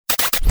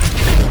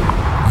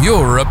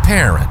You're a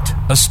parent,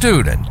 a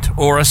student,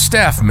 or a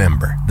staff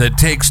member that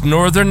takes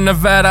Northern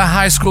Nevada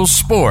high school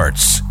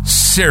sports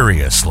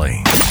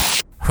seriously.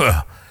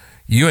 Well,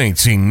 you ain't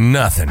seen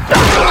nothing.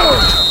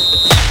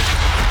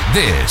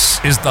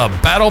 This is the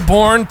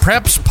Battleborn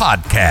Preps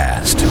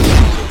Podcast.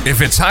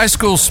 If it's high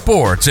school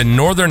sports in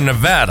Northern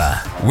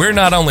Nevada, we're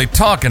not only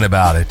talking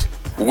about it,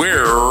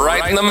 we're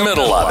right in the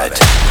middle of it.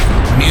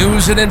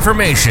 News and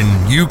information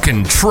you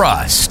can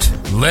trust.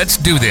 Let's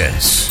do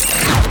this.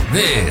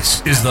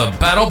 This is the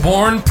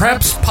Battleborn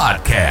Preps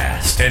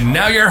Podcast. And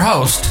now your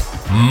host,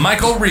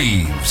 Michael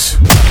Reeves.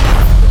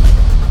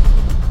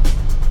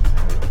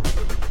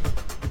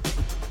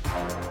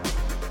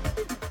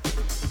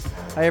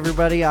 Hi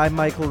everybody, I'm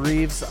Michael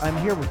Reeves. I'm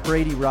here with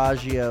Brady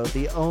Raggio,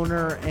 the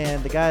owner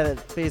and the guy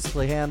that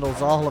basically handles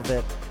all of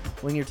it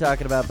when you're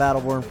talking about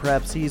Battleborn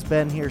Preps. He's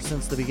been here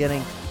since the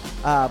beginning.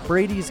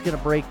 Brady's going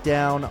to break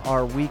down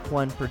our week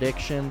one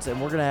predictions,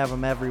 and we're going to have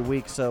them every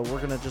week, so we're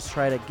going to just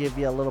try to give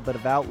you a little bit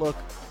of outlook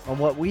on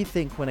what we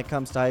think when it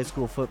comes to high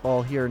school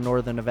football here in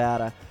Northern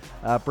Nevada.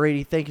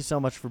 Brady, thank you so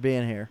much for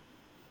being here.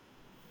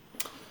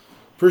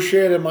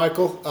 Appreciate it,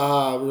 Michael.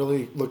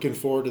 Really looking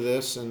forward to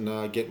this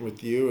and getting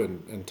with you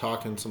and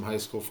talking some high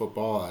school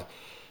football.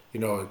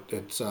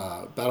 It's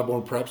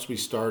Battleborn Preps. We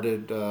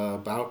started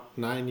about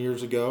 9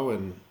 years ago,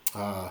 and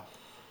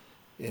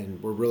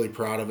we're really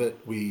proud of it.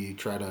 We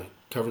try to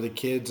cover the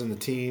kids and the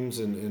teams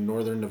in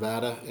Northern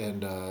Nevada,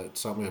 and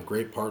it's something we have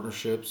great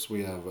partnerships.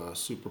 We have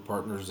super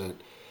partners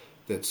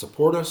that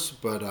support us,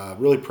 but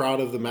really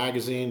proud of the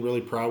magazine, really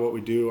proud of what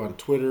we do on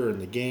Twitter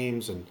and the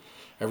games and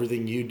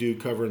everything you do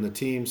covering the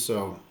team.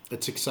 So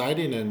it's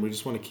exciting, and we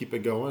just want to keep it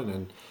going.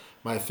 And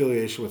my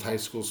affiliation with high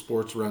school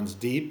sports runs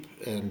deep,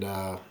 and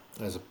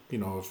as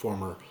a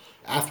former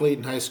athlete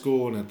in high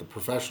school and at the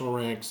professional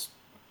ranks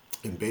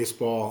in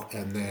baseball,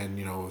 and then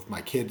with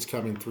my kids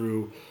coming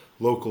through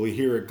locally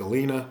here at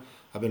Galena,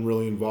 I've been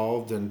really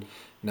involved. And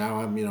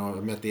now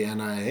I'm at the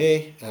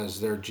NIA as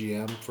their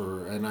GM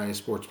for NIA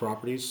Sports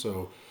Properties,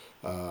 so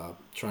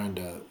trying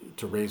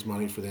to raise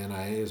money for the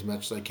NIA as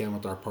much as I can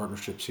with our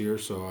partnerships here.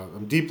 So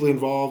I'm deeply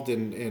involved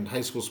in high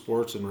school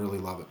sports and really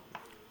love it.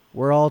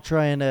 We're all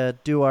trying to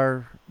do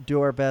our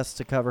best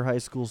to cover high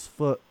school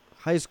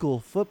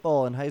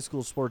football and high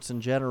school sports in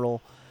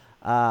general.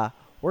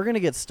 We're going to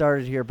get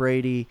started here,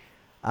 Brady.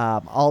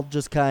 I'll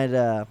just kind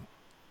of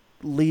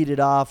lead it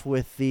off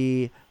with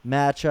the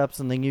matchups,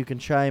 and then you can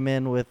chime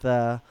in with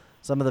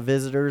some of the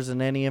visitors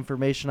and any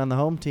information on the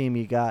home team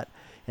you got,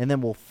 and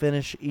then we'll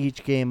finish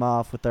each game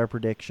off with our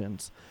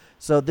predictions.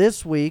 So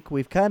this week,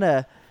 we've kind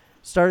of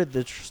started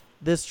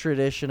this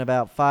tradition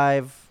about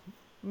 7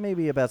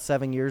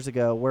 years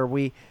ago,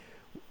 where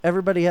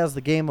everybody has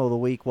the game of the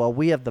week while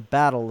we have the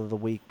battle of the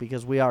week,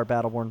 because we are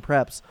Battleborn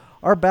Preps.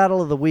 Our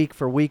battle of the week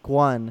for week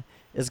one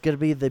is going to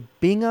be the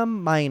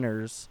Bingham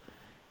Miners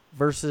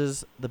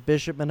versus the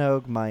Bishop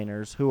Manogue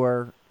Miners, who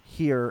are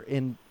here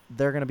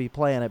they're going to be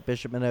playing at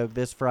Bishop Manogue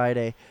this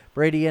Friday.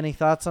 Brady, any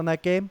thoughts on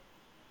that game?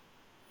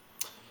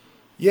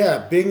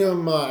 Yeah,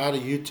 Bingham out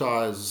of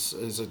Utah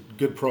is a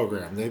good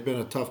program. They've been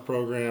a tough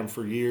program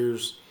for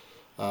years.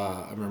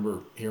 I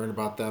remember hearing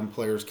about them,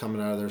 players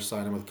coming out of there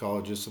signing with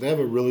colleges. So they have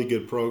a really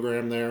good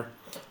program there.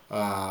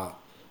 I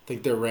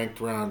think they're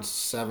ranked around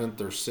 7th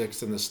or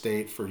 6th in the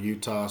state for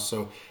Utah.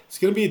 So it's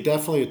going to be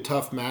definitely a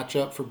tough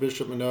matchup for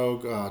Bishop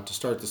Manogue to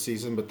start the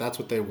season, but that's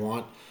what they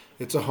want.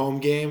 It's a home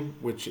game,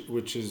 which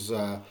is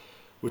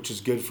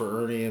good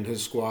for Ernie and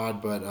his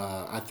squad. But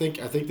I think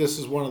this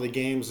is one of the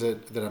games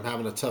that I'm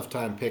having a tough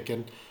time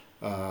picking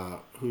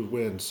who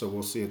wins. So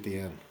we'll see at the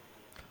end.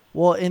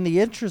 Well, and the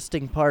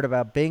interesting part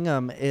about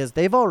Bingham is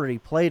they've already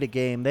played a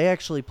game. They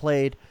actually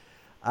played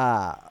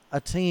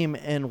a team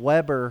in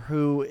Weber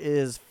who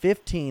is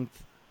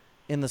 15th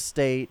in the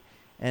state,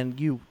 and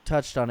you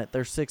touched on it.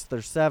 They're 6th or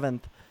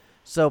 7th.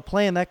 So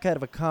playing that kind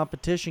of a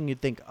competition,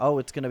 you'd think,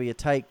 it's going to be a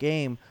tight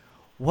game.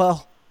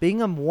 Well,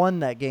 Bingham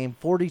won that game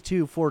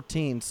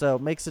 42-14, so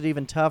it makes it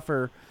even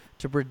tougher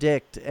to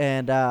predict.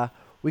 And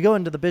we go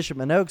into the Bishop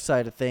Manogue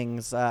side of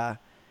things.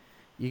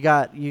 You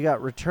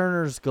got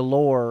returners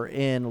galore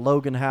in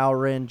Logan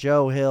Howren,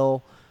 Joe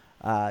Hill,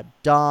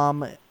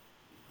 Dom,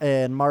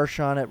 and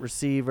Marshawn at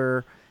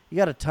receiver. You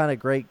got a ton of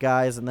great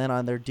guys, and then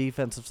on their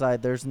defensive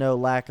side, there's no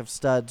lack of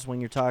studs when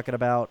you're talking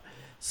about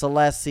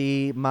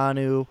Celesi,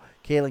 Manu,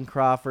 Kalen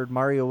Crawford,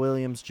 Mario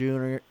Williams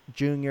Jr.,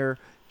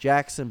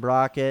 Jackson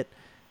Brockett.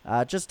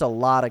 Just a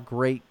lot of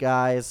great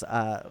guys.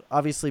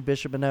 Obviously,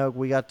 Bishop Manogue,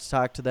 we got to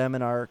talk to them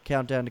in our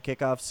Countdown to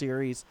Kickoff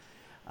series.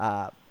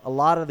 A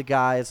lot of the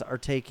guys are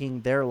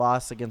taking their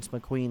loss against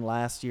McQueen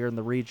last year in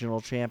the regional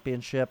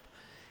championship,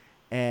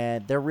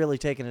 and they're really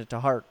taking it to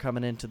heart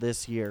coming into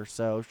this year.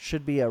 So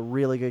should be a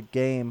really good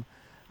game.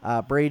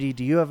 Brady,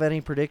 do you have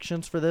any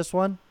predictions for this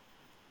one?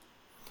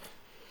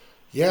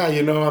 Yeah,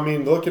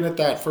 looking at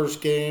that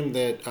first game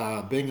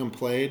that Bingham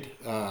played,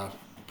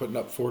 putting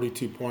up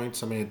 42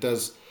 points, it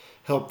does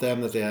help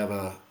them that they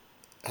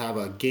have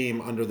a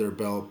game under their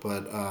belt.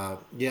 But,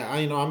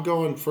 I'm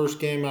going first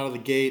game out of the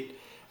gate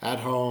at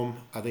home.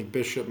 I think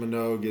Bishop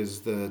Manogue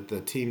is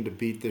the team to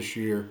beat this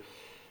year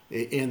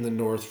in the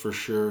North for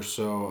sure.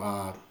 So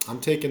I'm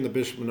taking the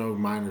Bishop Manogue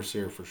Miners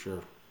here for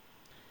sure.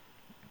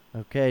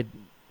 Okay,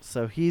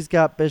 so he's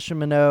got Bishop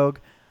Manogue.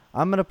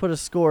 I'm going to put a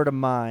score to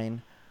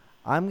mine.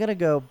 I'm going to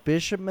go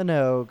Bishop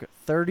Manogue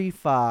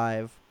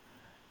 35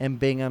 and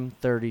Bingham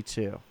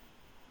 32.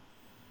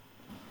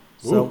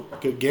 So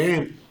good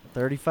game.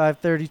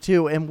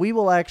 35-32, and we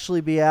will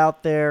actually be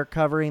out there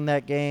covering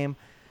that game.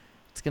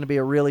 It's going to be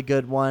a really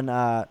good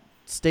one.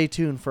 Stay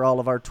tuned for all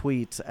of our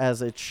tweets,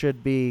 as it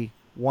should be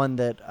one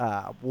that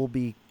we'll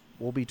be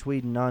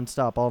tweeting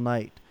nonstop all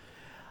night.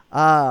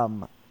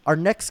 Our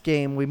next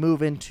game, we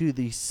move into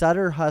the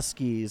Sutter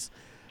Huskies.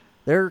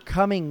 They're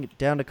coming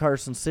down to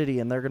Carson City,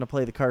 and they're going to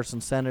play the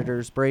Carson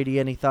Senators. Brady,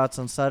 any thoughts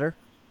on Sutter?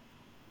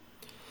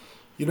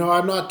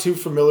 I'm not too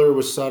familiar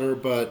with Sutter,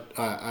 but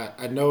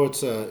I know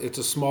it's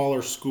a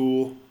smaller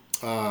school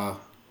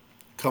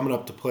coming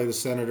up to play the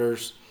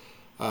Senators.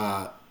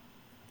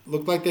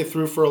 Looked like they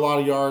threw for a lot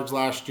of yards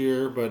last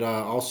year, but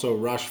also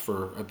rushed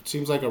for. It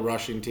seems like a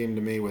rushing team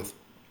to me with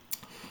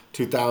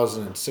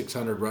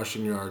 2,600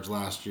 rushing yards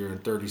last year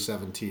and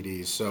 37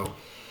 TDs. So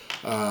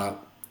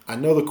I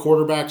know the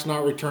quarterback's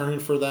not returning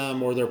for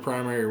them or their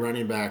primary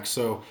running back.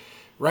 So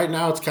right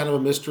now it's kind of a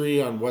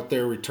mystery on what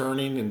they're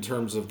returning in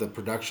terms of the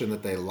production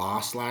that they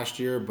lost last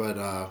year.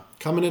 But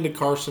coming into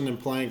Carson and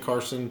playing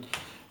Carson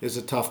is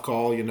a tough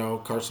call.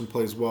 Carson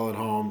plays well at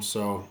home.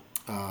 So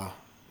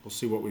we'll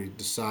see what we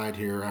decide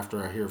here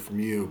after I hear from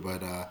you.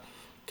 But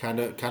kind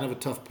of a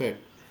tough pick.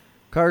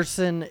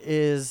 Carson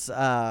is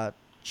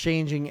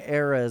changing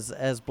eras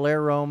as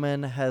Blair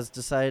Roman has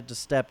decided to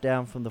step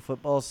down from the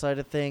football side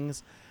of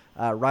things.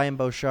 Ryan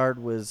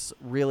Beauchard was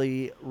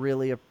really,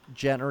 really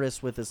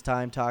generous with his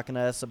time talking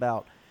to us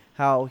about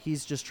how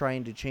he's just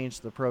trying to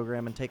change the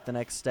program and take the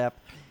next step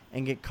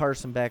and get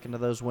Carson back into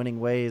those winning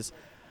ways.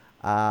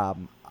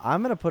 I'm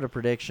going to put a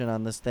prediction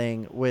on this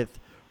thing with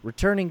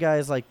returning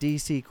guys like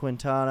DC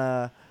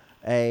Quintana,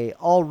 a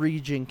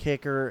all-region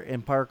kicker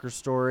in Parker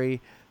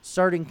Story,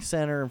 starting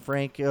center in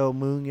Franco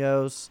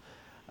Munoz,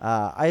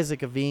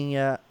 Isaac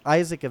Avina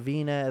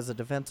as a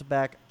defensive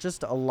back.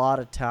 Just a lot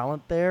of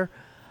talent there.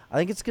 I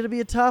think it's going to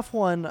be a tough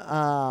one,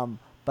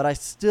 but I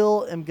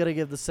still am going to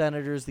give the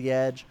Senators the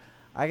edge.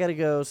 I got to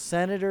go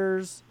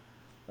Senators.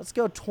 Let's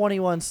go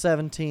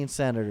 21-17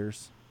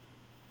 Senators.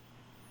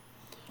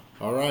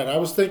 All right, I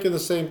was thinking the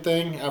same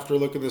thing after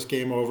looking this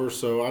game over,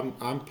 so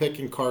I'm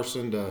picking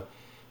Carson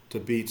to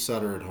beat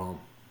Sutter at home.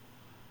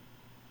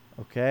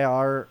 Okay,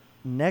 our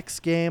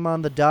next game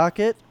on the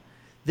docket.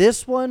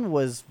 This one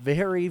was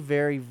very,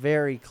 very,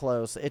 very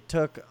close. It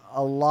took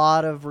a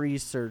lot of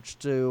research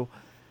to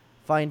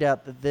find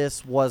out that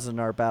this wasn't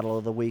our battle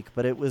of the week,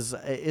 but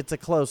it's a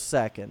close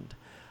second.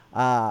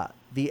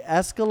 The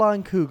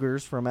Escalon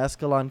Cougars from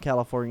Escalon,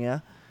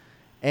 California,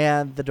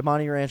 and the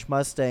Damonte Ranch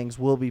Mustangs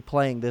will be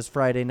playing this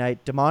Friday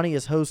night. Damonte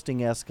is hosting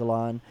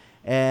Escalon,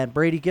 and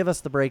Brady, give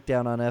us the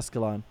breakdown on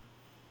Escalon.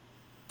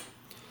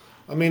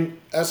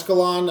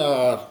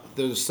 Escalon,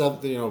 there's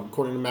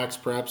according to Max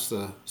Preps,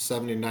 the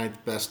 79th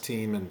best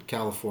team in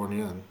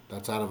California, and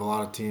that's out of a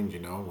lot of teams,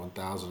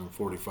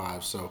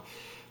 1,045. So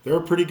they're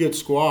a pretty good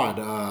squad.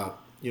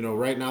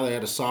 Right now they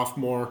had a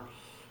sophomore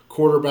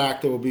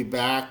quarterback that will be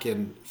back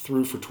and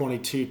threw for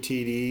 22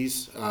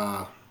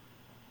 TDs.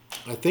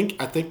 I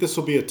think this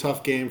will be a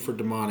tough game for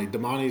Damonte.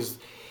 Damonte's,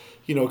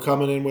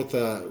 coming in with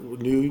a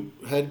new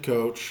head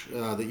coach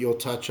that you'll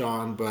touch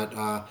on, but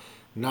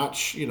not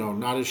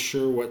as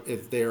sure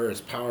if they're as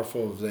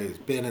powerful as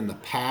they've been in the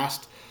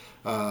past.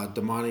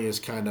 Damonte has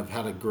kind of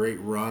had a great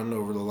run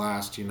over the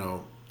last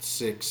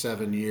 6,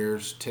 7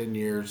 years, 10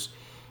 years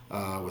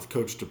with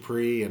Coach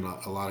Dupree and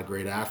a lot of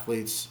great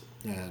athletes,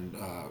 and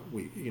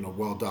we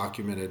well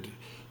documented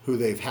who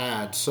they've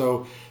had.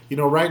 So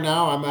right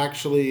now I'm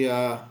actually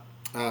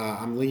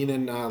I'm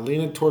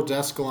leaning towards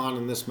Escalon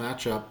in this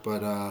matchup,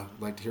 but I'd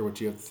like to hear what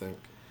you have to think.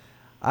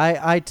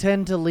 I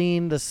tend to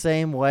lean the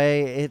same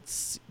way.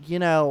 It's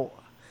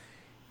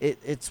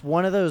it's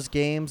one of those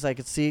games I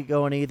could see it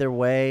going either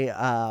way.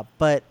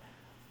 But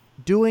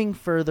doing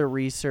further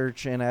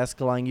research in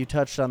Escalon, you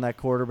touched on that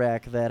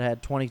quarterback that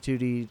had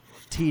 22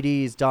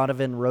 TDs,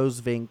 Donovan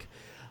Rosevink.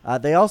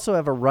 They also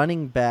have a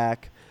running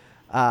back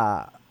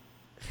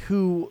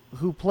who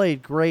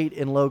played great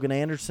in Logan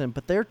Anderson,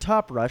 but their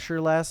top rusher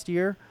last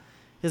year,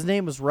 his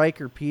name was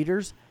Riker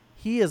Peters.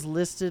 He is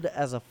listed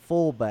as a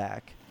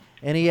fullback,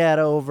 and he had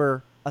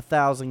over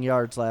 1,000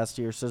 yards last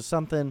year, so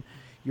something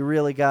you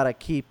really got to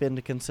keep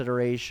into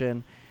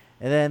consideration.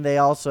 And then they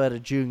also had a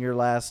junior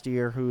last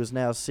year who is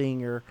now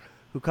senior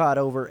who caught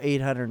over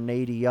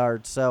 880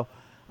 yards. So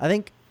I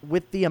think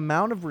with the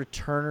amount of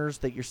returners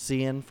that you're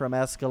seeing from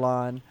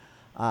Escalon,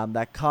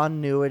 that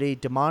continuity,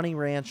 Damonte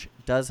Ranch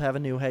does have a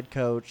new head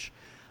coach.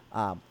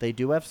 They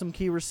do have some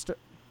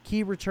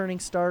key returning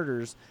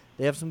starters.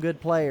 They have some good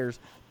players,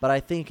 but I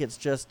think it's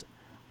just,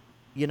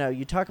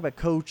 you talk about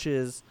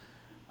coaches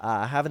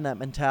having that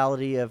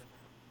mentality of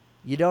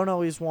You don't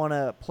always want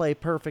to play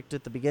perfect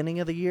at the beginning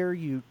of the year.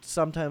 You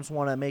sometimes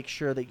want to make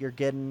sure that you're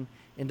getting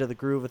into the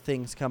groove of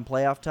things come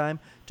playoff time.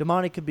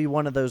 Damani could be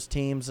one of those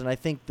teams, and I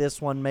think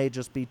this one may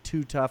just be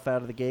too tough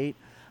out of the gate.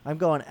 I'm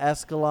going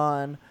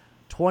Escalon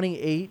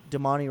 28,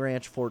 Damani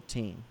Ranch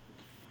 14.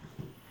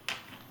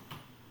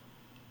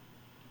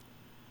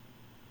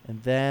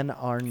 And then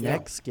our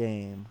next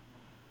game,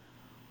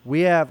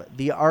 we have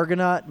the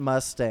Argonaut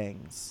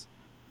Mustangs.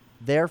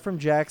 They're from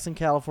Jackson,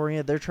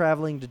 California. They're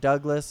traveling to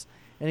Douglas.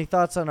 Any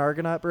thoughts on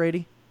Argonaut,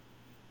 Brady?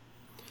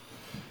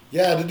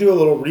 Yeah, to do a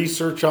little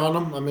research on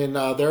them. I mean,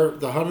 they're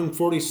the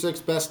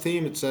 146th best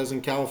team, it says,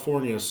 in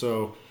California.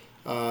 So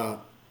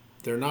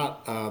they're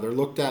not. They're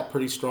looked at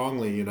pretty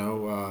strongly. You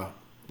know,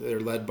 they're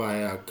led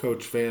by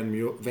Coach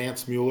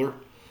Vance Mueller.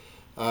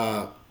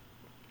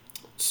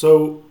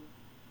 So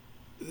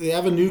they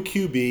have a new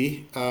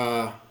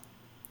QB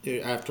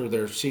after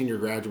their senior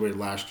graduated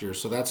last year.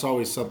 So that's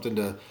always something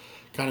to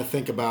kind of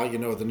think about. You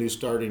know, the new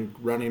starting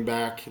running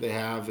back they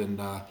have, and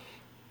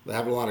they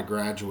have a lot of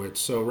graduates.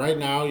 So right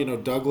now, you know,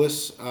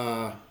 Douglas,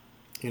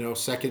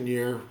 second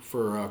year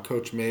for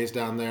Coach Mays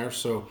down there.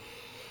 So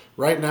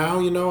right now,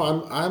 you know,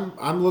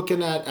 I'm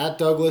looking at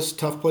Douglas.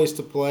 Tough place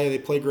to play. They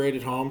play great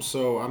at home.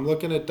 So I'm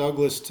looking at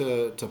Douglas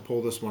to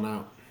pull this one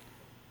out.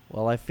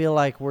 Well, I feel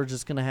like we're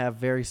just going to have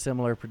very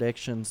similar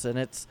predictions, and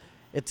it's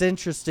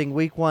interesting.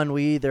 Week one,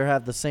 we either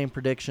have the same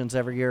predictions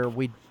every year,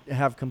 we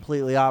have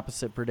completely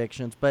opposite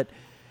predictions. But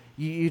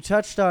you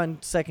touched on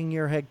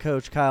second-year head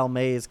coach Kyle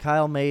Mays.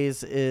 Kyle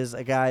Mays is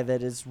a guy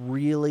that is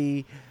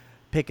really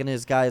picking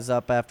his guys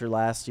up after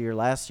last year.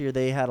 Last year,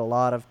 they had a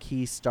lot of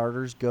key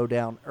starters go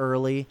down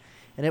early,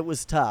 and it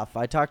was tough.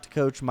 I talked to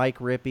Coach Mike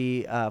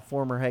Rippey,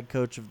 former head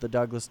coach of the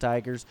Douglas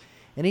Tigers,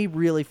 and he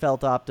really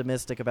felt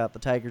optimistic about the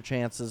Tiger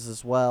chances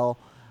as well.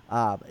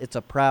 It's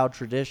a proud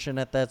tradition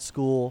at that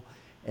school,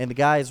 and the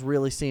guys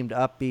really seemed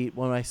upbeat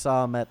when I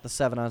saw them at the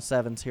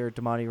 7-on-7s here at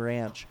Damani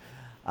Ranch.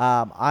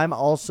 I'm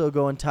also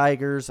going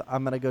Tigers.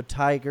 I'm going to go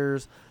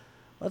Tigers.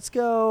 Let's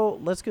go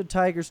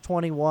Tigers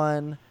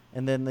 21,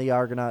 and then the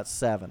Argonauts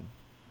 7.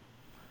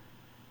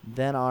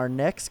 Then our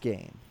next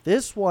game.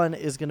 This one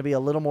is going to be a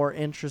little more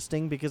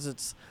interesting because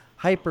it's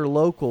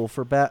hyper-local,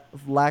 for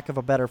lack of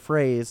a better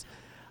phrase.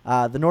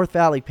 The North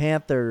Valley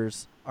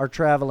Panthers are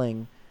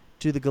traveling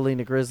to the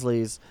Galena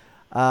Grizzlies.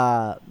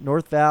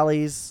 North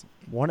Valley's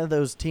one of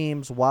those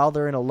teams, while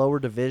they're in a lower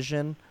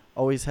division,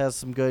 always has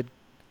some good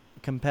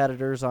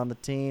competitors on the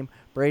team.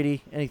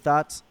 Brady, any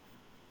thoughts?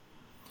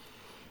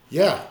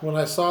 Yeah, when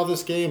I saw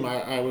this game,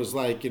 I was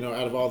like, you know,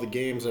 out of all the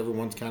games,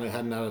 everyone's kind of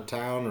heading out of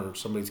town or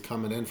somebody's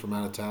coming in from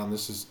out of town.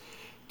 This is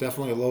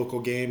definitely a local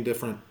game,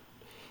 different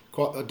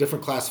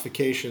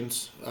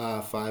classifications,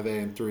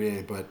 5A and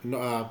 3A. But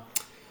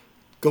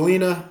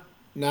Galena,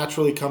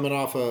 naturally coming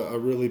off a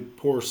really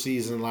poor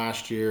season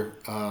last year,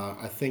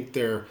 I think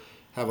they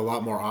have a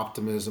lot more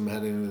optimism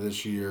heading into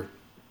this year.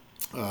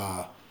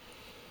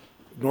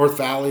 North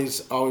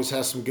Valley's always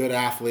has some good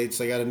athletes.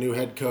 They got a new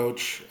head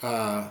coach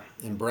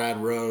in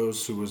Brad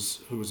Rose, who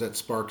was at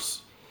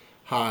Sparks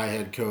High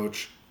head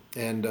coach,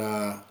 and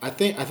I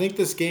think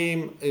this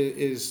game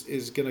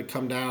is going to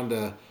come down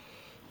to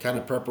kind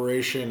of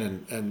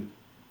preparation and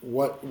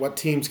what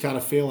team's kind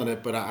of feeling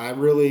it. But I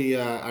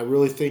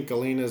really think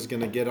Galena is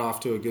going to get off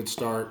to a good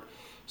start.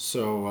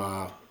 So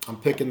I'm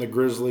picking the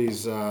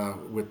Grizzlies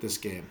with this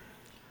game.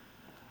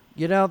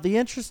 You know, the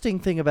interesting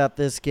thing about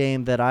this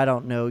game that I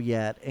don't know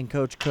yet, and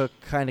Coach Cook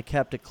kind of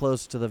kept it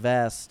close to the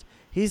vest,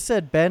 he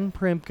said Ben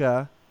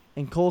Primka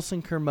and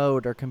Colson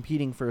Kermode are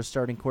competing for a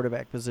starting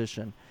quarterback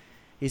position.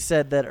 He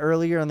said that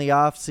earlier in the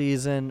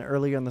offseason,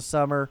 earlier in the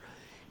summer,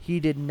 he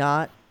did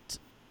not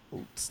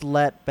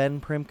let Ben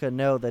Primka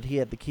know that he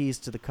had the keys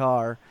to the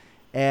car,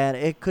 and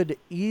it could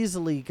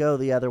easily go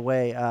the other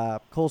way.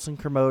 Colson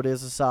Kermode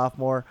is a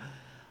sophomore.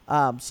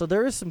 So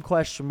there is some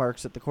question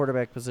marks at the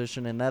quarterback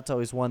position, and that's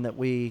always one that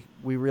we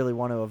really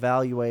want to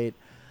evaluate.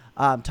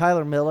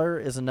 Tyler Miller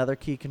is another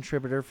key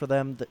contributor for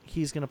them.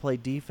 He's going to play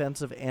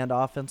defensive and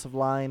offensive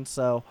line.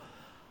 So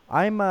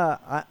I'm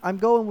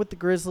going with the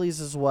Grizzlies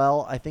as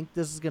well. I think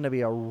this is going to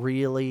be a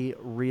really,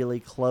 really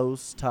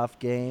close, tough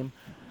game.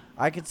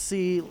 I could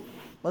see,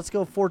 let's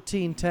go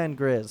 14-10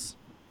 Grizz.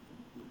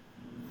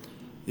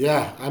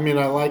 Yeah, I mean,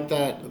 I like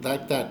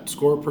that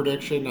score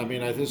prediction. I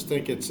mean, I just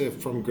think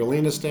from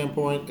Galena's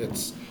standpoint,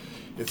 it's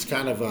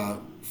kind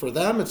of for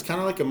them, it's kind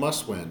of like a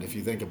must-win if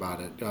you think about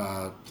it.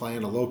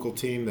 Playing a local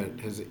team that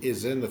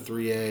is in the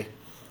 3A.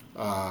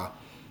 I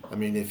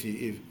mean,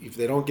 if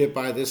they don't get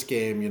by this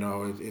game, you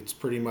know, it's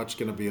pretty much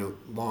going to be a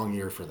long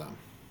year for them.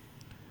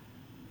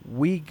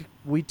 We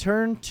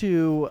turn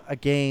to a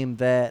game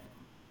that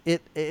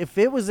if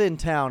it was in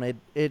town,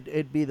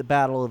 it'd be the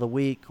battle of the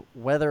week.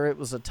 Whether it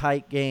was a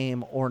tight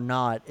game or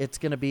not, it's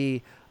going to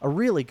be a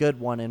really good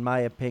one, in my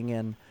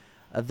opinion.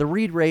 The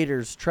Reed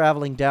Raiders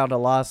traveling down to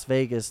Las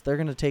Vegas. They're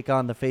going to take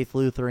on the Faith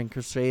Lutheran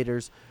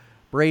Crusaders.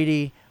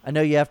 Brady, I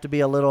know you have to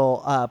be a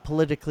little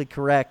politically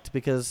correct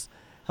because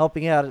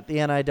helping out at the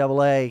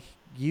NIAA,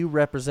 you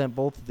represent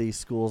both of these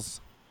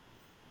schools.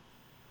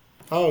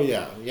 Oh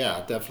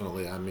yeah,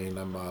 definitely. I mean,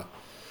 I'm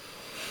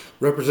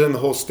representing the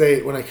whole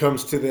state when it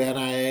comes to the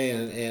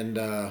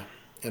NIA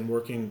and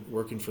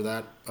working for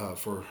that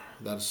for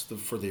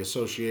the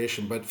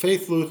association. But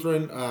Faith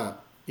Lutheran,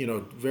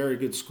 very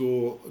good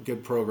school,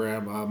 good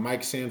program.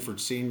 Mike Sanford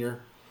Sr.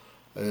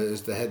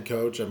 Is the head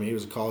coach. I mean, he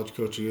was a college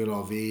coach at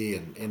UNLV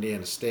and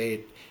Indiana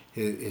State.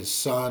 His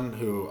son,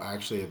 who I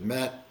actually have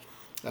met,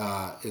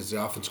 is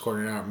the offense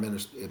coordinator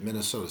at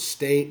Minnesota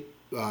State.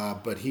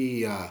 But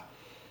he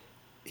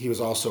was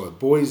also at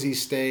Boise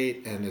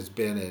State and has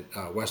been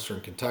at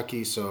Western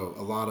Kentucky. So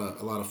a lot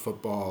of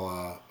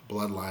football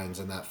bloodlines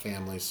in that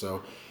family.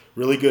 So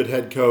really good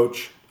head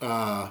coach.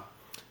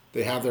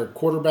 They have their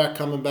quarterback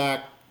coming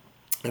back.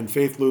 And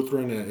Faith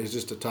Lutheran is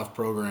just a tough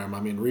program.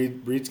 I mean,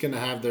 Reed's going to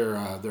have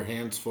their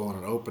hands full in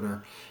an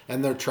opener,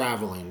 and they're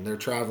traveling. They're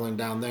traveling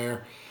down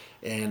there,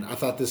 and I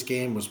thought this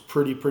game was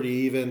pretty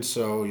even.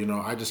 So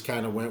I just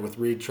kind of went with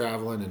Reed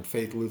traveling and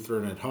Faith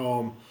Lutheran at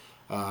home.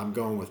 I'm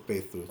going with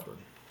Faith Lutheran.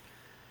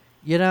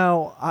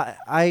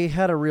 I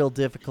had a real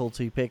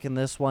difficulty picking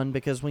this one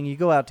because when you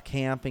go out to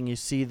camp and you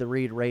see the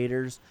Reed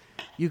Raiders,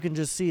 you can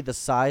just see the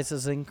size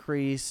has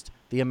increased,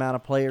 the amount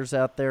of players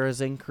out there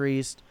has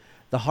increased.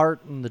 The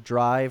heart and the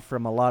drive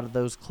from a lot of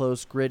those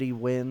close, gritty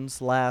wins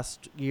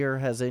last year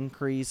has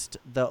increased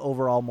the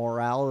overall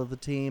morale of the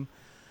team.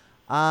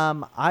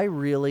 I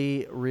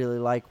really, really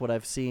like what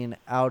I've seen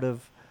out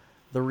of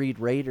the Reed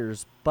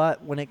Raiders.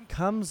 But when it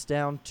comes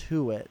down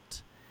to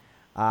it,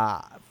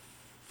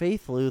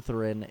 Faith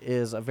Lutheran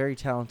is a very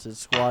talented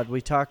squad.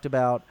 We talked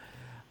about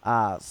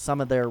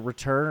some of their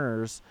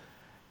returners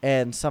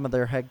and some of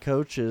their head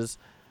coaches.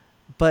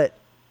 But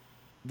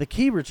the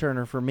key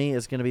returner for me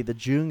is going to be the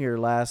junior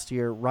last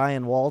year,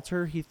 Ryan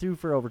Walter. He threw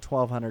for over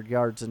 1,200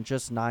 yards in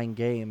just 9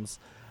 games.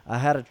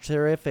 Had a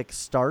terrific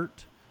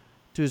start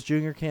to his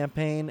junior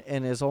campaign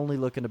and is only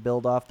looking to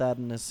build off that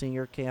in his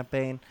senior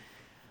campaign.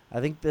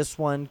 I think this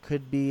one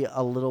could be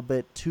a little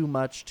bit too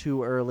much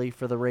too early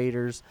for the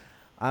Raiders.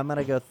 I'm going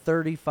to go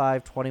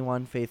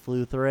 35-21 Faith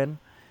Lutheran.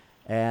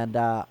 And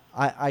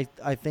I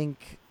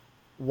think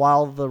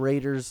while the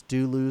Raiders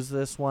do lose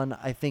this one,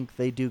 I think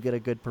they do get a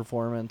good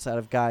performance out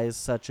of guys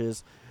such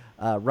as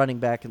running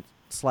back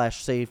 /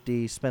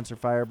 safety Spencer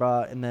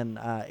Firebaugh and then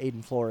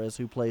Aiden Flores,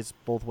 who plays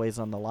both ways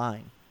on the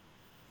line.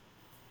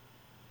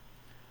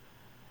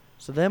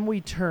 So then we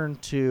turn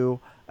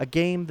to a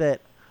game that,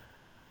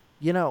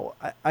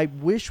 I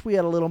wish we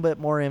had a little bit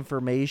more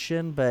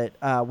information, but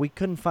we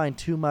couldn't find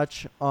too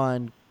much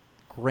on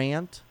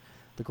Grant.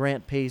 The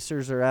Grant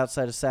Pacers are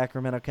outside of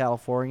Sacramento,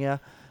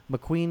 California.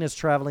 McQueen is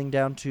traveling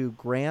down to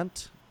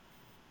Grant,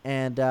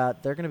 and they're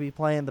going to be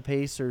playing the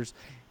Pacers.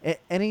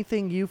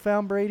 Anything you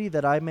found, Brady,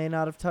 that I may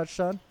not have touched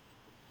on?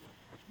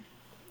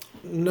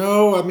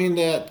 No, I mean,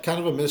 that kind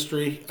of a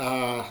mystery.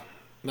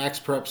 Max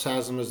Preps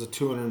has them as the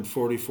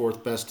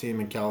 244th best team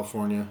in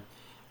California.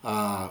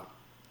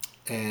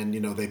 And,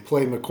 they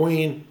play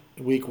McQueen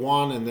week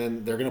 1, and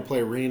then they're going to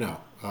play Reno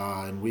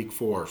in week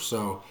 4.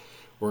 So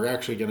we're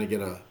actually going to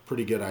get a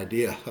pretty good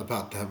idea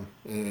about them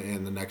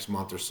in the next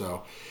month or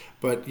so.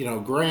 But,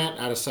 Grant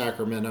out of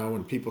Sacramento,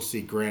 when people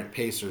see Grant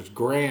Pacers,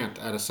 Grant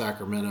out of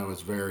Sacramento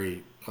is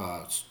very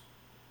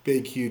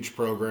big, huge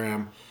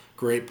program,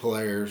 great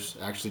players.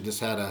 Actually just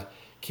had a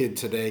kid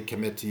today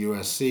commit to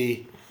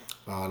USC,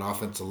 an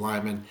offensive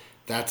lineman.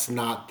 That's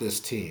not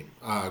this team.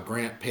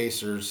 Grant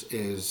Pacers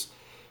is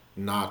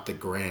not the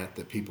Grant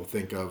that people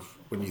think of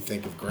when you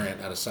think of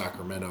Grant out of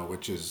Sacramento,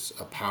 which is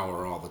a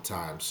power all the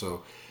time.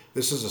 So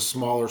this is a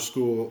smaller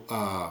school.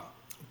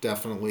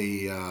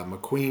 Definitely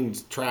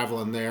McQueen's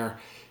traveling there.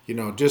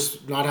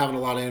 Just not having a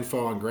lot of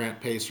info on Grant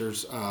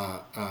Pacers.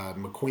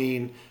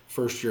 McQueen,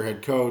 first-year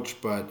head coach,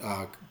 but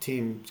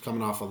team's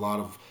coming off a lot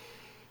of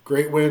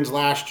great wins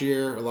last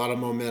year, a lot of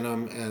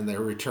momentum, and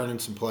they're returning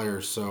some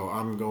players. So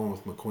I'm going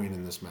with McQueen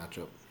in this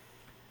matchup.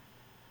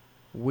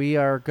 We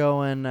are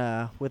going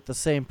with the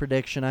same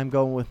prediction. I'm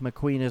going with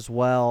McQueen as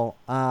well.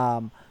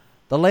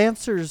 The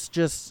Lancers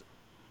just,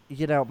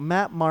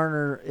 Matt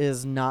Marner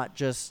is not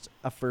just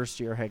a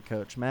first-year head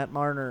coach. Matt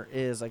Marner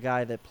is a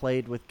guy that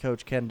played with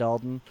Coach Ken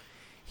Dalton.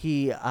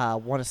 He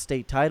won a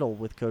state title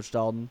with Coach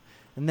Dalton.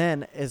 And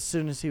then as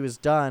soon as he was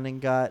done and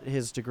got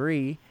his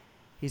degree,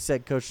 he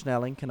said, Coach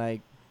Snelling, can I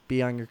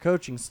be on your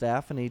coaching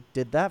staff? And he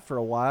did that for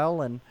a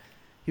while, and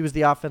he was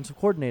the offensive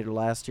coordinator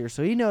last year.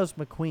 So he knows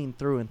McQueen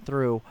through and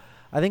through.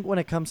 I think when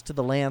it comes to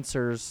the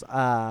Lancers,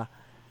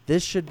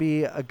 this should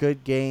be a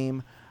good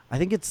game. I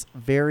think it's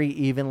very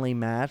evenly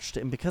matched,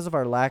 and because of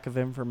our lack of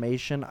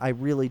information, I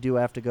really do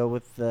have to go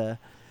with the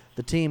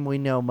team we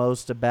know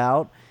most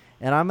about,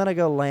 and I'm going to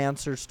go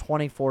Lancers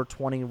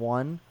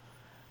 24-21.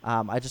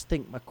 I just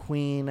think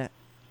McQueen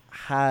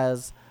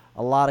has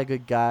a lot of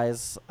good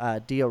guys.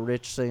 Dio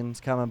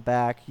Richardson's coming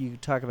back. You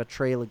talk about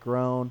Trey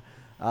LeGrone.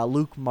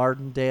 Luke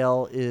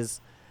Martindale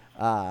is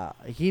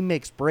he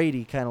makes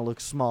Brady kind of look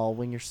small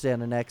when you're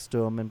standing next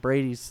to him, and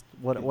Brady's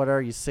what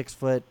are you,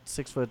 6'4"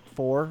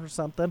 or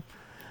something?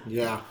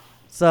 Yeah.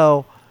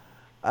 So,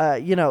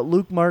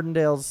 Luke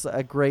Martindale's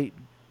a great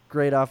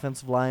great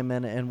offensive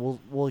lineman, and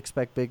we'll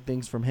expect big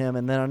things from him.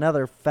 And then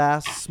another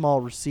fast, small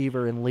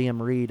receiver in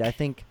Liam Reed. I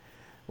think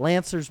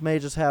Lancers may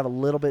just have a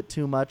little bit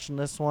too much in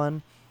this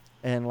one.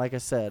 And like I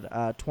said,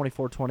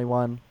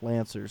 24-21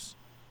 Lancers.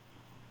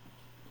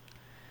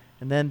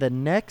 And then the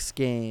next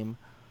game,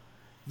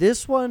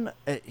 this one,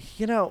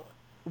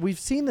 we've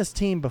seen this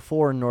team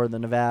before in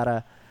Northern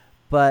Nevada,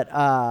 but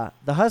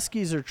the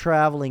Huskies are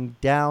traveling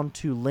down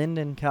to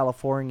Linden,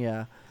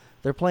 California.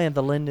 They're playing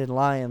the Linden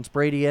Lions.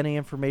 Brady, any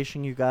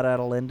information you got out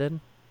of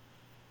Linden?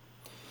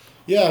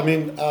 Yeah, I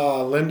mean,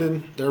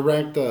 Linden, they're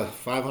ranked the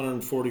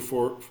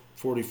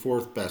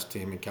 544th best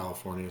team in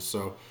California,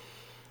 so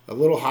a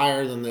little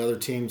higher than the other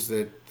teams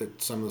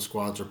that some of the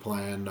squads are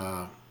playing.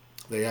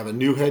 They have a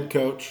new head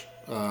coach,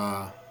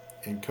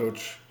 and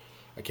coach,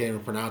 I can't even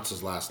pronounce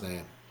his last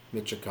name.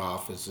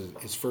 Michikov is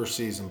his first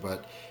season,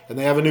 and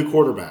they have a new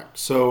quarterback.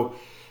 So,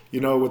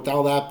 with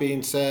all that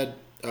being said,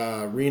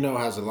 Reno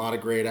has a lot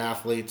of great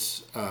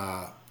athletes.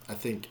 I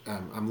think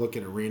I'm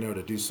looking at Reno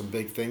to do some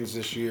big things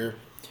this year,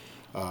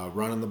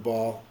 running the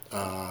ball.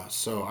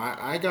 So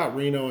I got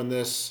Reno in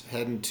this,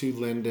 heading to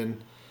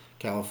Linden,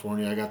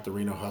 California. I got the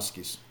Reno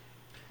Huskies.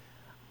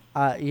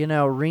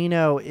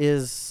 Reno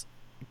is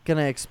going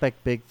to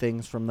expect big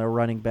things from their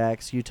running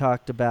backs. You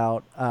talked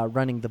about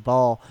running the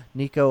ball.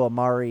 Nico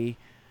Amari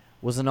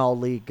was an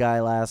all-league guy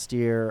last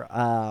year.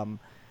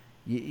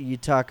 You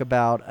talk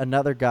about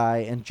another guy,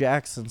 and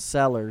Jackson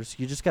Sellers.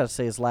 You just got to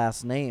say his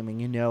last name, and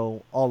you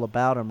know all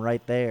about him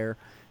right there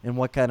and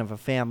what kind of a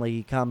family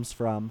he comes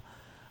from.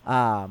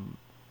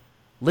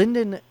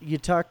 Linden, you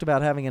talked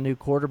about having a new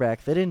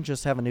quarterback. They didn't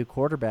just have a new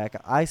quarterback.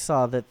 I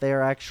saw that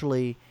they're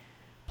actually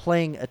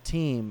playing a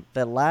team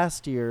that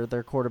last year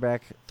their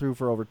quarterback threw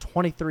for over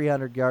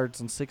 2,300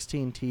 yards and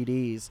 16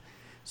 TDs.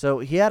 So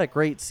he had a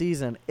great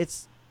season.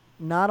 It's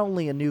not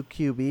only a new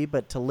QB,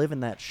 but to live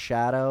in that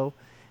shadow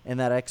and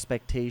that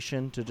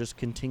expectation to just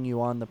continue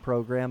on the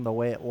program the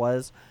way it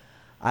was,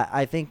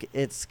 I think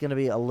it's going to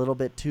be a little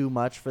bit too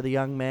much for the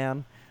young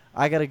man.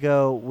 I got to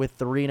go with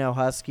the Reno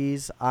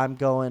Huskies. I'm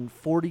going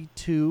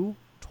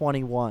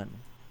 42-21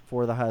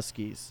 for the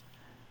Huskies.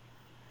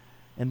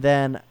 And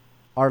then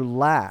our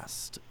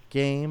last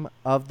game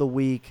of the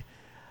week,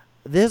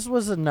 this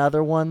was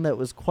another one that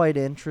was quite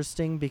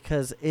interesting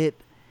because if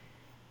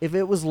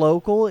it was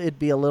local, it'd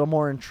be a little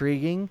more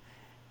intriguing.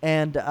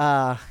 And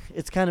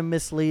it's kind of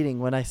misleading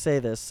when I say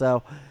this.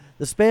 So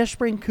the Spanish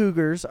Spring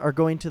Cougars are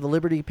going to the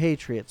Liberty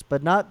Patriots,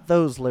 but not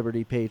those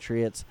Liberty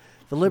Patriots.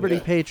 The Liberty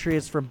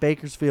Patriots from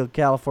Bakersfield,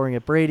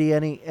 California. Brady,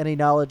 any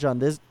knowledge on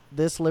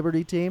this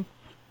Liberty team?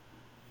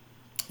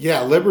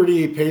 Yeah,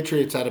 Liberty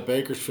Patriots out of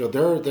Bakersfield.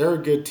 They're a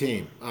good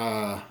team.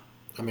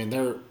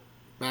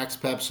 Max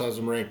Peps has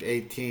them ranked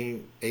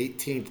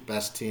 18th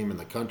best team in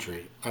the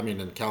country.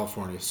 In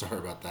California. Sorry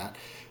about that,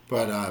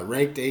 but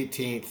ranked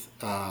 18th.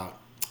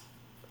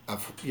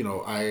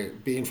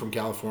 Being from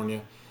California,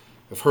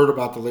 I've heard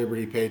about the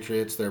Liberty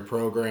Patriots, their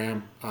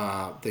program.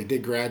 They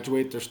did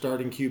graduate their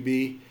starting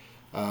QB,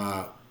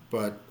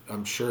 but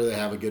I'm sure they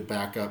have a good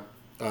backup.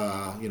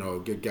 A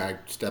good guy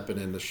stepping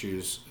in the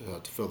shoes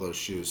to fill those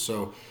shoes.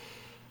 So,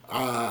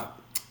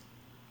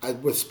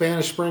 with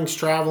Spanish Springs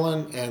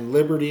traveling and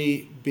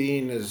Liberty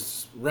being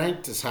as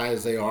ranked as high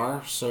as they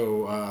are,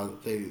 so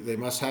they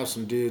must have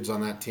some dudes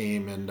on that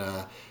team, and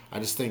I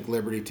just think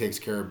Liberty takes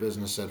care of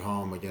business at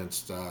home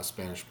against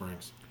Spanish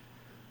Springs.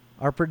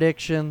 Our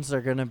predictions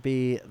are going to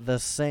be the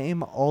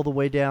same all the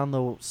way down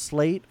the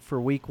slate for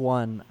week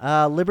one.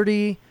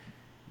 Liberty,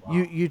 wow.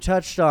 You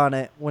touched on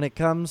it. When it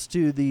comes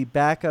to the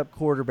backup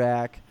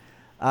quarterback,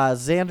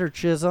 Xander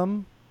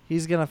Chisholm,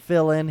 he's going to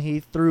fill in. He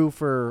threw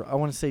for,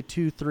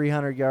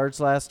 300 yards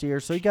last year,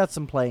 so he got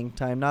some playing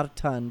time. Not a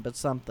ton, but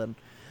something.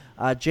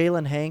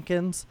 Jalen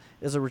Hankins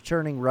is a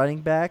returning running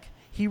back.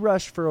 He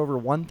rushed for over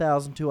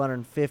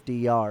 1,250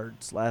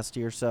 yards last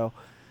year, so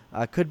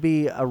could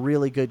be a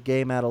really good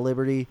game out of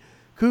Liberty.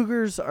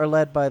 Cougars are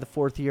led by the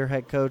fourth-year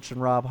head coach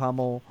and Rob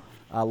Hummel.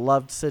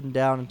 Loved sitting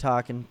down and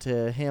talking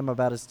to him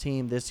about his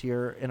team this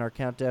year in our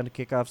Countdown to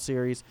Kickoff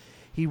series.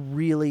 He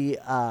really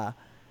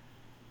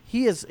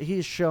he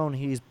has shown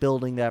he's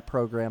building that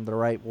program the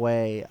right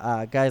way.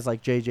 Guys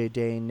like J.J.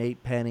 Dane,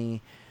 Nate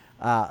Penny,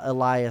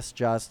 Elias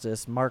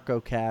Justice, Marco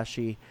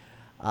Casci,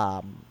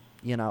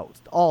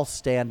 all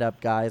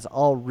stand-up guys,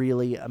 all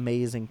really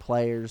amazing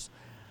players.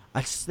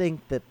 I just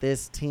think that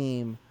this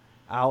team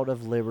out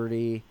of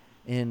Liberty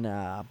in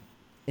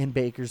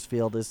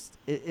Bakersfield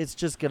it's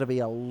just going to be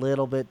a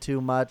little bit too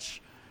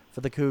much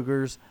for the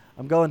Cougars.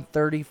 I'm going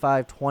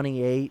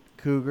 35-28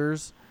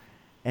 Cougars,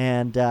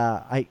 and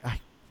I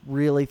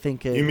really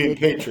think You mean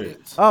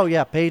Patriots? Oh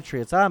yeah,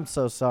 Patriots. I'm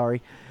so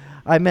sorry.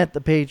 I meant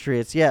the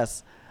Patriots.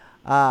 Yes.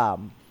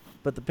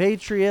 But the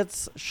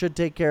Patriots should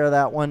take care of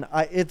that one.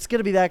 It's going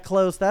to be that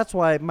close. That's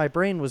why my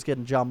brain was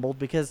getting jumbled,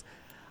 because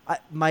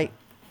my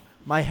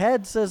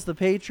head says the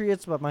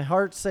Patriots, but my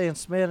heart's saying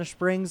Spanish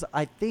Springs.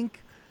 I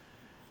think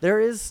there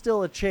is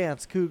still a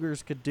chance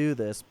Cougars could do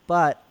this,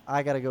 but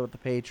I got to go with the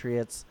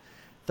Patriots,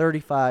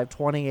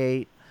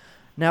 35-28.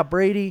 Now,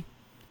 Brady,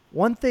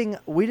 one thing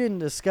we didn't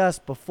discuss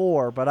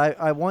before, but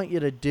I want you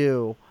to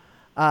do,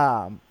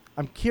 I'm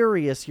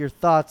curious your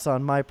thoughts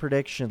on my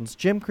predictions.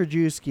 Jim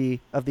Krajewski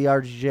of the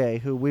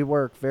RGJ, who we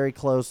work very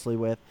closely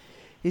with,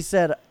 he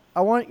said,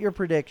 I want your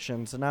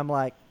predictions. And I'm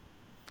like,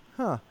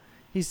 huh.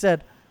 He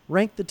said,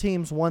 rank the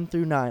teams 1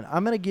 through 9.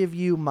 I'm going to give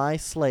you my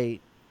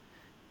slate.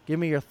 Give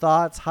me your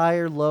thoughts,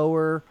 higher,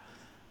 lower.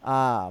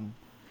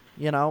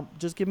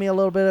 Just give me a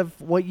little bit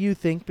of what you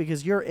think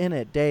because you're in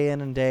it day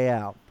in and day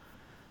out.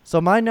 So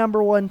my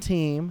number one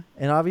team,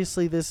 and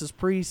obviously this is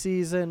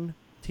preseason.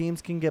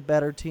 Teams can get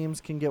better.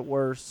 Teams can get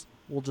worse.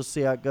 We'll just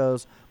see how it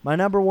goes. My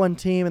number one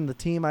team and the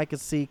team I could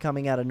see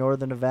coming out of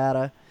Northern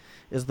Nevada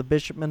is the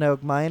Bishop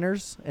Manogue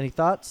Miners. Any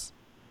thoughts?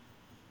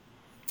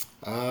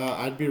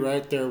 I'd be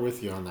right there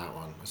with you on that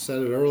one. I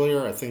said it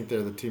earlier. I think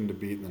they're the team to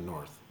beat in the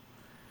North.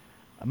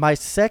 My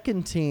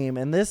second team,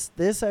 and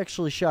this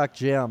actually shocked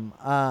Jim,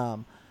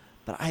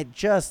 but I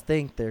just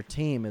think their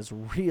team is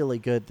really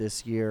good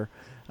this year.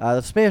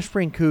 The Spanish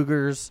Spring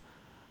Cougars,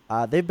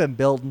 they've been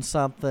building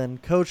something.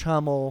 Coach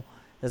Hummel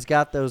has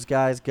got those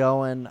guys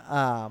going.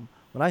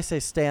 When I say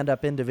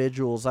stand-up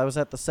individuals, I was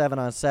at the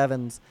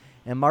 7-on-7s,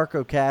 and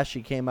Marco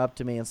Casci came up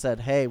to me and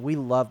said, hey, we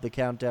love the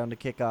Countdown to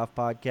Kickoff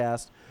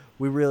podcast.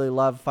 We really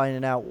love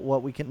finding out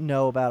what we can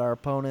know about our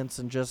opponents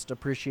and just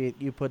appreciate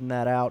you putting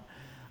that out.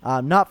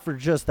 Not for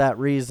just that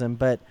reason,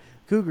 but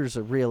Cougars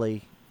are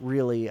really,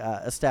 really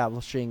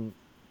establishing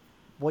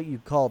what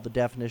you'd call the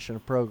definition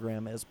of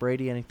program is.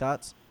 Brady, any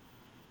thoughts?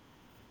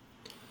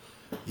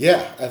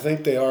 Yeah, I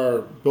think they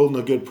are building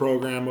a good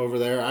program over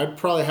there. I'd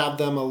probably have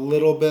them a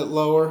little bit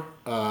lower,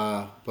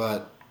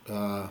 but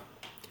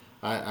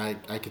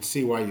I could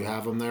see why you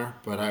have them there.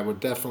 But I would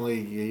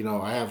definitely,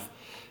 I have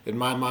in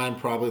my mind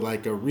probably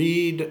like a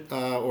Reed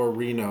or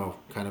Reno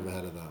kind of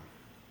ahead of them.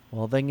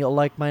 Well, then you'll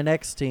like my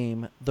next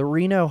team. The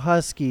Reno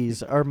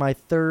Huskies are my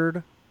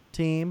third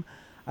team.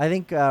 I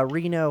think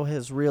Reno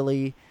has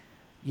really,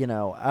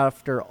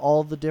 after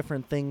all the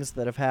different things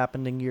that have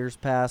happened in years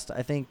past,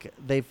 I think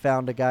they've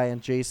found a guy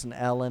in Jason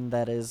Ellen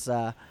that is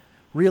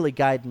really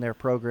guiding their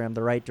program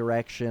the right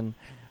direction.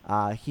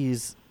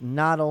 He's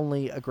not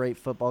only a great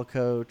football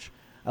coach.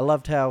 I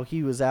loved how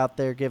he was out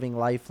there giving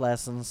life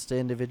lessons to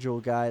individual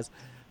guys.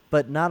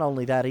 But not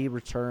only that, he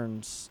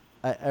returns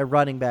a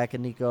running back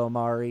in Nico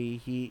Amari.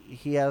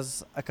 He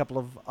has a couple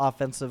of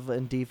offensive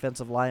and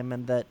defensive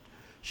linemen that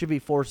should be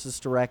forces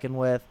to reckon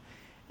with.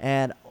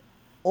 And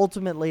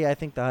ultimately, I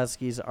think the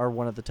Huskies are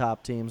one of the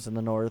top teams in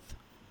the North.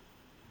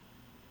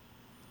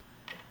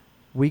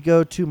 We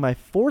go to my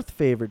fourth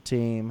favorite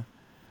team.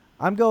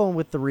 I'm going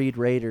with the Reed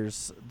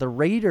Raiders. The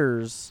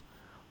Raiders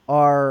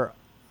are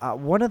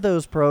one of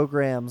those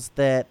programs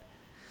that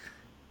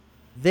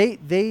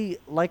they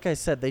like I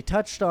said, they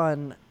touched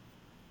on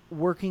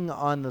working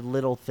on the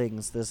little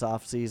things this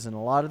offseason. A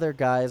lot of their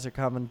guys are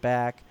coming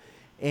back.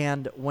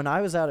 And when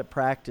I was out at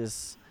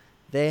practice,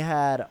 they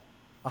had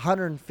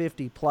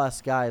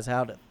 150-plus guys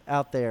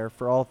out there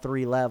for all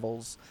three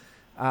levels.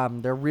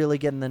 They're really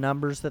getting the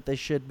numbers that they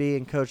should be,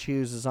 and Coach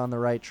Hughes is on the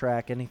right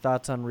track. Any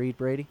thoughts on Reed,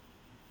 Brady?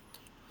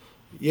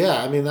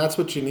 Yeah, I mean, that's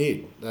what you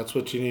need. That's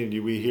what you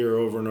need. We hear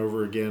over and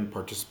over again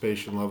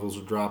participation levels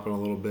are dropping a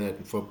little bit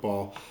in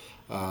football.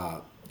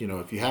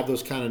 If you have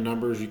those kind of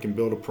numbers, you can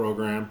build a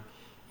program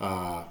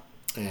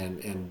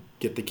and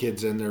get the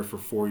kids in there for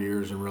 4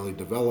 years and really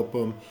develop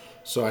them.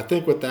 So I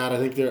think with that,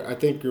 I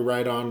think you're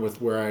right on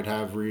with where I'd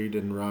have Reed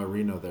and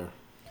Reno there.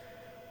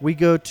 We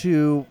go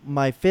to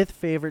my fifth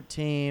favorite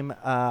team.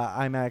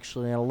 I'm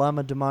actually an alum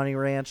of Damani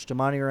Ranch.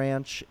 Damani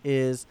Ranch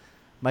is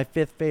my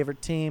fifth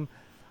favorite team.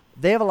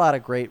 They have a lot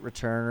of great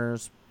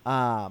returners.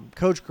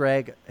 Coach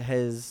Greg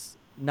has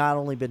not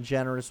only been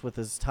generous with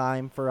his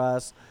time for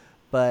us,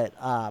 but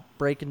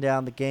breaking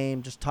down the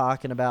game, just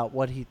talking about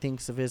what he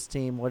thinks of his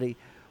team, what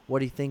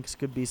he thinks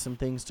could be some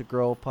things to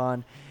grow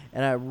upon.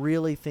 And I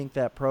really think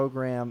that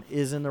program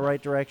is in the right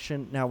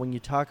direction. Now, when you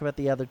talk about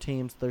the other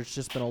teams, there's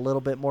just been a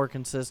little bit more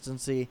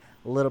consistency,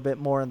 a little bit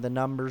more in the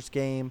numbers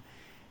game.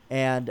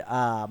 And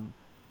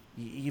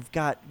you've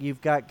got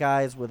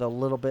guys with a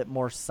little bit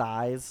more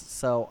size.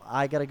 So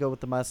I got to go with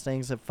the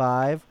Mustangs at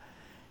 5.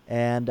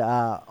 And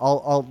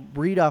I'll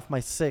read off my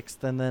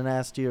sixth and then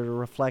ask you to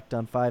reflect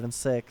on 5 and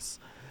 6.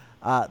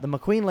 The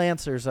McQueen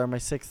Lancers are my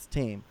sixth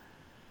team.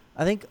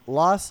 I think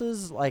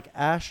losses like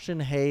Ashton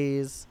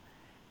Hayes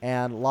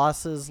and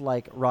losses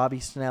like Robbie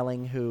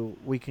Snelling, who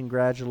we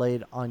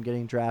congratulate on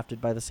getting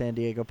drafted by the San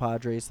Diego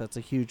Padres. That's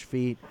a huge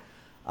feat.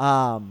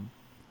 I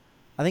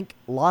think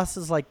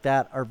losses like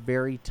that are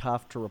very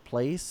tough to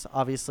replace.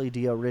 Obviously,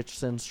 Dio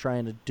Richardson's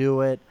trying to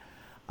do it.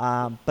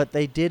 But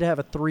they did have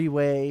a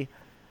three-way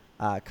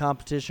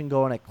competition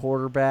going at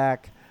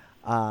quarterback.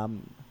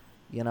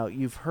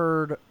 You've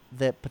heard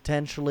that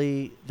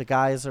potentially the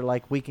guys are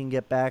like, we can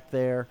get back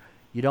there.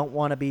 You don't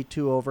want to be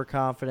too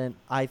overconfident.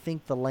 I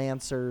think the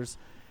Lancers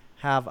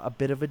have a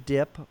bit of a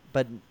dip,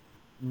 but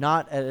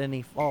not at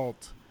any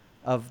fault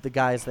of the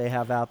guys they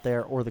have out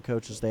there or the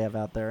coaches they have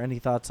out there. Any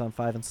thoughts on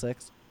 5 and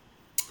 6?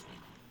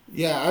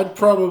 Yeah, I'd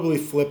probably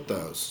flip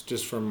those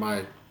just from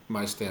my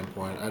my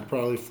standpoint. I'd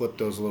probably flip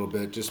those a little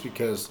bit just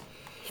because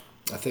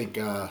I think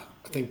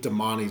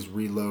Damani's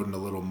reloading a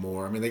little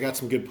more. I mean, they got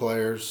some good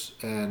players,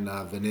 and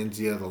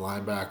Venenzia, the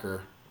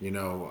linebacker,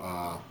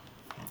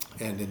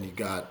 and then you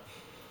got,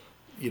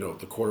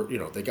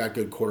 they got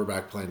good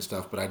quarterback play and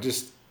stuff. But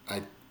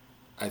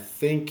I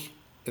think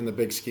in the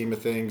big scheme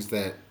of things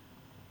that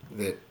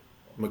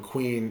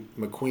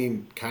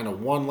McQueen kind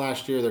of won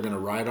last year. They're going to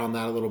ride on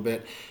that a little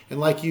bit. And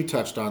like you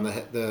touched on,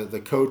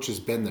 the coach has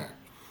been there.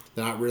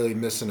 They're not really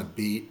missing a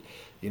beat.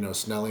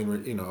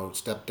 Snelling,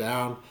 stepped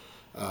down.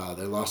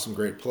 They lost some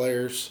great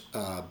players.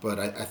 But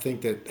I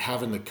think that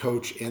having the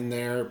coach in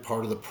there,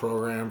 part of the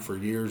program for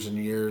years and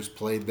years,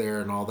 played there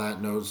and all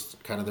that, knows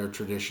kind of their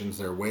traditions,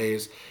 their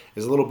ways,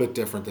 is a little bit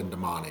different than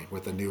Damani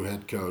with a new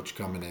head coach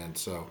coming in.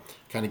 So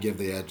kind of give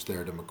the edge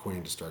there to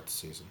McQueen to start the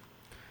season.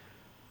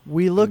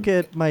 We look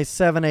at my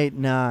 7, 8,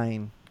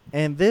 9,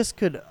 and this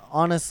could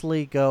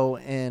honestly go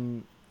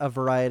in a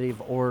variety of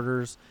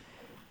orders.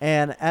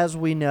 And as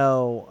we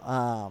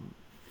know,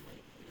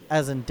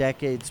 as in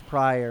decades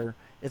prior,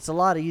 it's a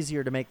lot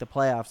easier to make the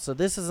playoffs. So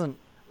this isn't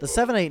 – the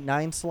 7, 8,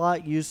 9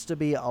 slot used to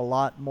be a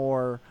lot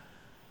more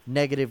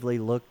negatively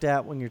looked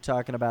at when you're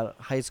talking about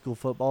high school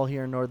football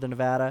here in Northern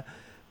Nevada.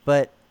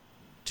 But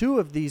two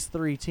of these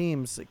three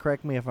teams,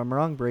 correct me if I'm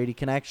wrong, Brady,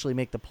 can actually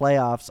make the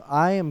playoffs.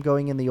 I am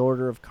going in the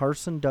order of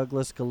Carson,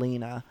 Douglas,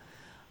 Galena.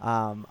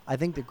 I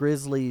think the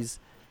Grizzlies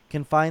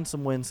can find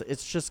some wins.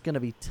 It's just going to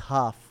be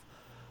tough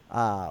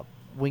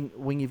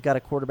when you've got a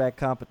quarterback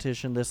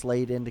competition this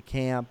late into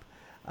camp.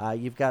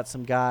 You've got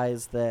some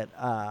guys that,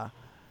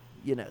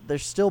 they're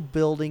still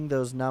building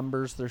those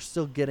numbers. They're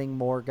still getting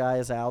more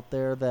guys out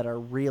there that are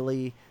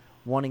really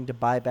wanting to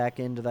buy back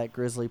into that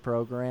Grizzly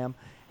program.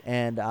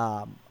 And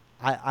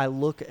I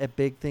look at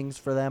big things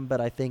for them,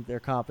 but I think their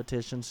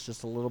competition's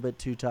just a little bit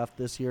too tough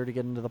this year to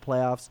get into the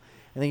playoffs.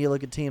 And then you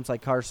look at teams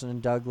like Carson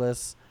and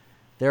Douglas.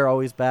 They're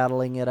always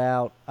battling it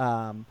out.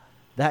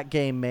 That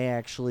game may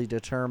actually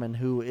determine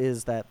who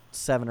is that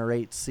 7 or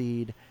 8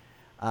 seed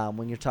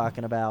when you're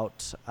talking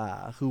about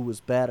who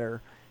was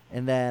better.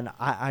 And then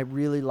I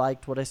really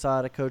liked what I saw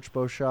out of Coach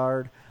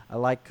Beauchard. I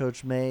like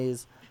Coach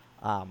Mays.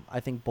 I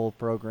think both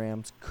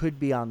programs could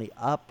be on the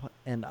up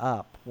and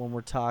up when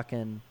we're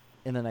talking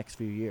in the next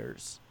few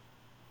years.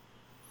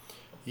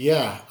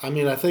 Yeah, I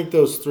mean, I think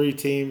those three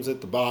teams at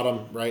the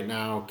bottom right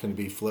now can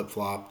be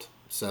flip-flopped,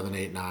 7,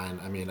 8, 9.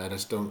 I mean, I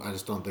just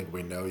don't think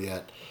we know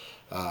yet.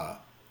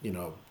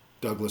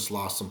 Douglas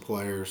lost some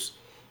players.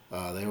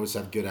 They always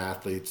have good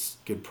athletes,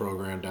 good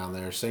program down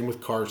there. Same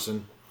with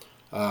Carson.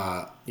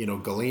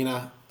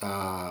 Galena,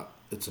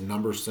 it's a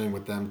numbers thing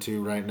with them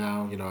too right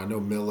now. I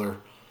know Miller,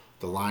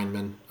 the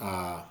lineman,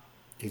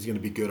 he's going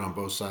to be good on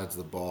both sides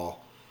of the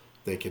ball.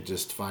 They could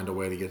just find a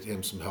way to get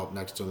him some help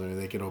next to him.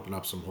 They can open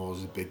up some holes.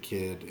 He's a big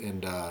kid,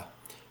 and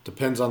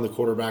depends on the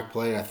quarterback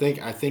play. I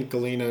think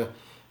Galena.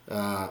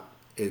 I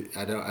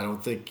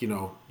don't think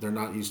they're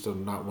not used to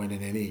not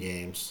winning any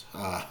games.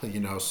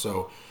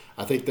 So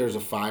I think there's a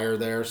fire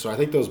there. So I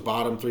think those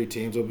bottom three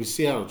teams. We'll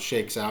see how it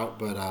shakes out,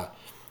 but I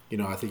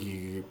think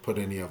you could put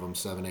any of them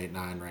 7, 8,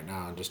 9 right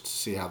now, and just to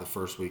see how the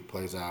first week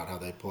plays out, how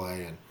they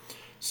play, and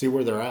see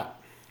where they're at.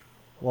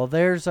 Well,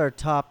 there's our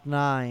top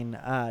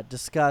 9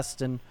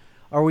 discussed in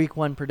our week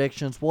 1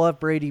 predictions. We'll have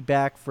Brady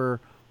back for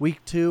week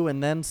 2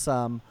 and then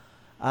some.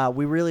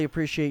 We really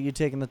appreciate you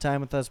taking the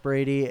time with us,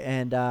 Brady,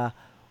 and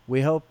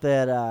we hope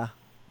that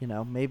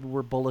maybe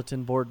we're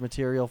bulletin board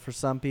material for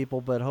some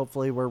people, but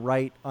hopefully we're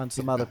right on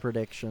some other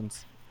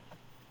predictions.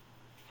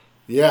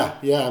 Yeah.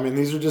 I mean,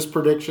 these are just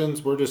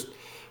predictions. We're just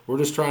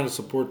trying to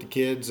support the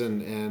kids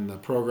and the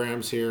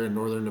programs here in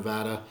Northern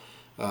Nevada.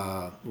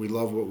 We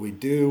love what we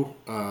do,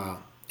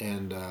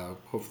 and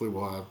hopefully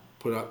we'll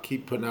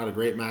keep putting out a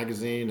great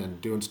magazine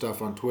and doing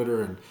stuff on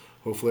Twitter, and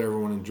hopefully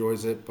everyone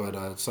enjoys it. But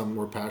it's something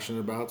we're passionate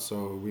about,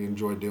 so we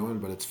enjoy doing.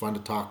 But it's fun to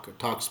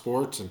talk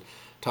sports and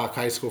talk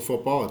high school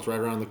football. It's right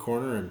around the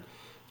corner, and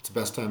it's the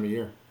best time of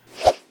year.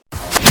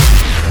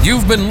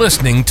 You've been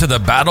listening to the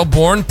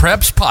Battleborn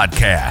Preps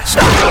Podcast.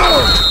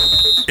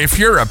 If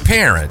you're a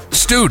parent,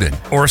 student,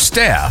 or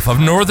staff of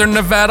Northern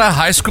Nevada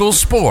high school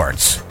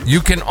sports, you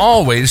can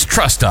always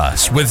trust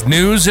us with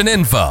news and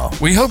info.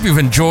 We hope you've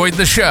enjoyed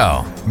the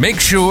show.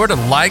 Make sure to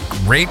like,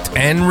 rate,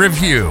 and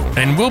review,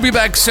 and we'll be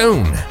back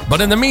soon.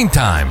 But in the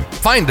meantime,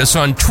 find us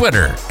on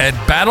Twitter at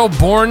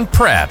Battleborn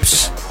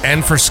Preps.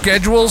 And for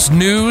schedules,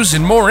 news,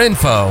 and more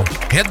info,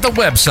 hit the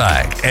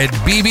website at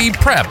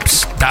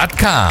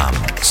bbpreps.com.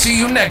 See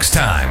you next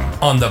time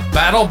on the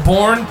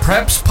Battleborn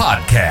Preps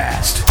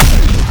Podcast.